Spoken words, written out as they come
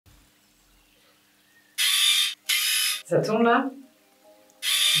Ça tourne là?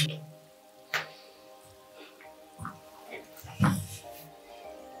 Okay.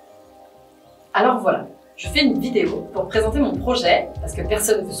 Alors voilà, je fais une vidéo pour présenter mon projet, parce que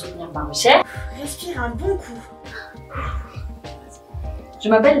personne ne veut soutenir ma recherche. Respire un bon coup. Je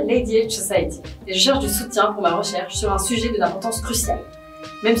m'appelle Lady H Society et je cherche du soutien pour ma recherche sur un sujet d'une importance cruciale.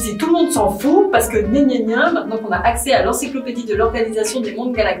 Même si tout le monde s'en fout, parce que maintenant qu'on a accès à l'encyclopédie de l'organisation des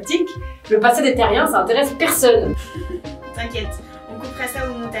mondes galactiques, le passé des terriens, ça intéresse personne. T'inquiète, on coupera ça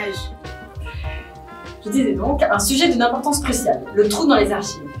au montage. Je disais donc, un sujet d'une importance cruciale, le trou dans les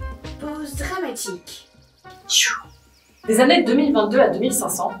archives. Pause dramatique. Des années 2022 à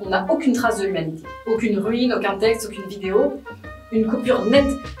 2500, on n'a aucune trace de l'humanité. Aucune ruine, aucun texte, aucune vidéo. Une coupure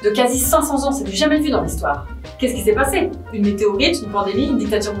nette de quasi 500 ans, c'est du jamais vu dans l'histoire. Qu'est-ce qui s'est passé? Une météorite, une pandémie, une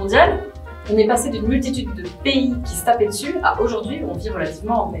dictature mondiale? On est passé d'une multitude de pays qui se tapaient dessus à aujourd'hui où on vit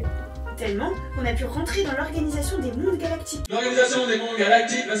relativement en paix. Tellement qu'on a pu rentrer dans l'organisation des mondes galactiques. L'organisation des mondes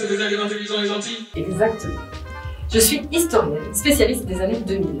galactiques, là c'est des aliens intelligents et gentils. Exactement. Je suis historienne, spécialiste des années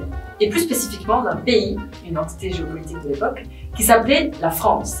 2000, et plus spécifiquement d'un pays, une entité géopolitique de l'époque, qui s'appelait la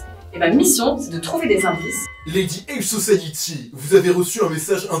France. Et ma mission, c'est de trouver des indices. Lady H Society, vous avez reçu un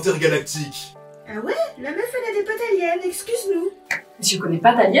message intergalactique. Ah ouais? La meuf elle a des potes aliens, excuse-nous. Je connais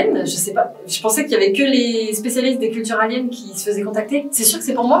pas d'aliens, je sais pas. Je pensais qu'il y avait que les spécialistes des cultures aliens qui se faisaient contacter. C'est sûr que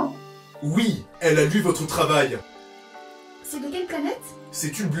c'est pour moi? Oui, elle a lu votre travail. C'est de quelle planète?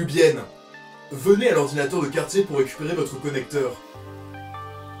 C'est une blubienne. Venez à l'ordinateur de quartier pour récupérer votre connecteur.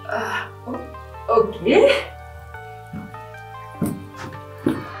 Ah, ok.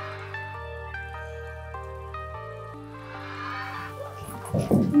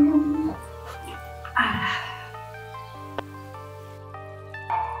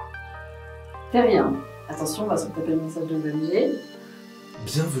 Terrien. Attention, on va se taper le message de l'ONG.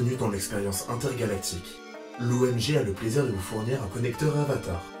 Bienvenue dans l'expérience intergalactique. L'ONG a le plaisir de vous fournir un connecteur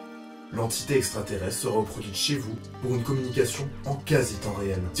Avatar. L'entité extraterrestre sera reproduite chez vous pour une communication en quasi-temps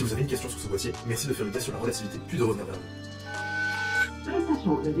réel. Si vous avez une question sur ce boîtier, merci de faire une test sur la relativité, puis de revenir vers nous.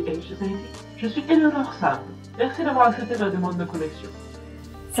 Salutations, Lady H Society. Je suis Eleanor Sam. Merci d'avoir accepté ma demande de connexion.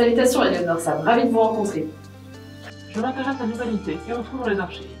 Salutations, Eleanor Sam. Ravi de vous rencontrer. Je m'intéresse à l'humanité et on trouve dans les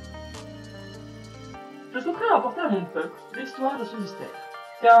archives. Je souhaiterais rapporter à mon peuple l'histoire de ce mystère,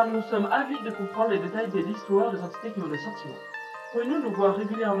 car nous sommes avides de comprendre les détails de l'histoire des entités qui ont des sentiments. Pourriez-nous nous voir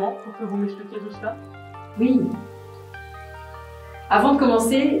régulièrement pour que vous m'expliquiez tout cela? Oui. Avant de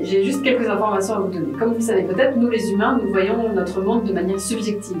commencer, j'ai juste quelques informations à vous donner. Comme vous le savez peut-être, nous les humains, nous voyons notre monde de manière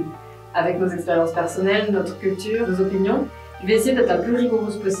subjective, avec nos expériences personnelles, notre culture, nos opinions. Je vais essayer d'être la plus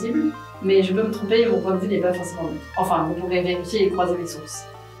rigoureuse possible, mais je peux me tromper et mon point de vue n'est pas forcément neutre. Enfin, vous pourrez vérifier et croiser les sources.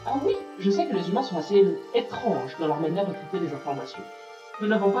 Ah oui, je sais que les humains sont assez étranges dans leur manière de traiter les informations. Nous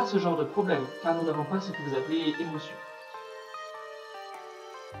n'avons pas ce genre de problème, car nous n'avons pas ce que vous appelez émotion.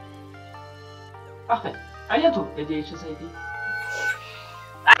 Parfait. À bientôt, Lady H Society.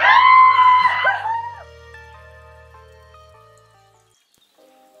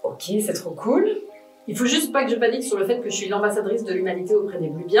 Ok, c'est trop cool. Il faut juste pas que je panique sur le fait que je suis l'ambassadrice de l'humanité auprès des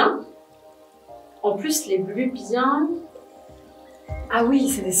blubiens. En plus, les blubiens... Ah oui,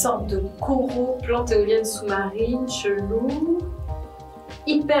 c'est des sortes de coraux, plantes éoliennes sous-marines, chelous,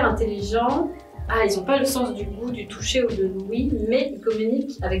 hyper intelligents. Ah, ils n'ont pas le sens du goût, du toucher ou de l'ouïe, mais ils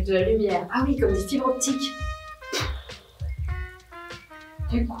communiquent avec de la lumière. Ah oui, comme des fibres optiques.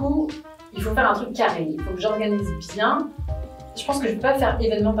 Du coup, il faut faire un truc carré. Il faut que j'organise bien. Je pense que je ne vais pas faire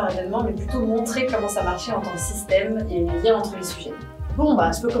événement par événement, mais plutôt montrer comment ça marchait en tant que système et les liens entre les sujets. Bon,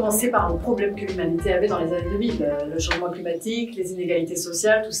 bah, je peux commencer par le problème que l'humanité avait dans les années 2000, le changement climatique, les inégalités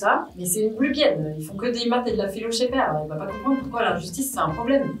sociales, tout ça. Mais c'est une blubienne, ils font que des maths et de la philo chez père, elle va pas comprendre pourquoi l'injustice c'est un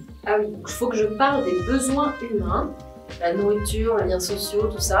problème. Ah oui, donc il faut que je parle des besoins humains, la nourriture, les liens sociaux,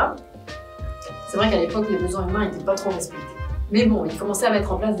 tout ça. C'est vrai qu'à l'époque, les besoins humains n'étaient pas trop respectés. Mais bon, ils commençaient à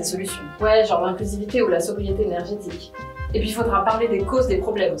mettre en place des solutions. Ouais, genre l'inclusivité ou la sobriété énergétique. Et puis il faudra parler des causes des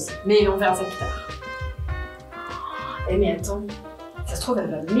problèmes aussi. Mais on verra ça plus tard. Eh mais attends, ça se trouve,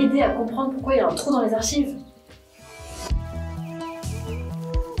 elle va m'aider à comprendre pourquoi il y a un trou dans les archives.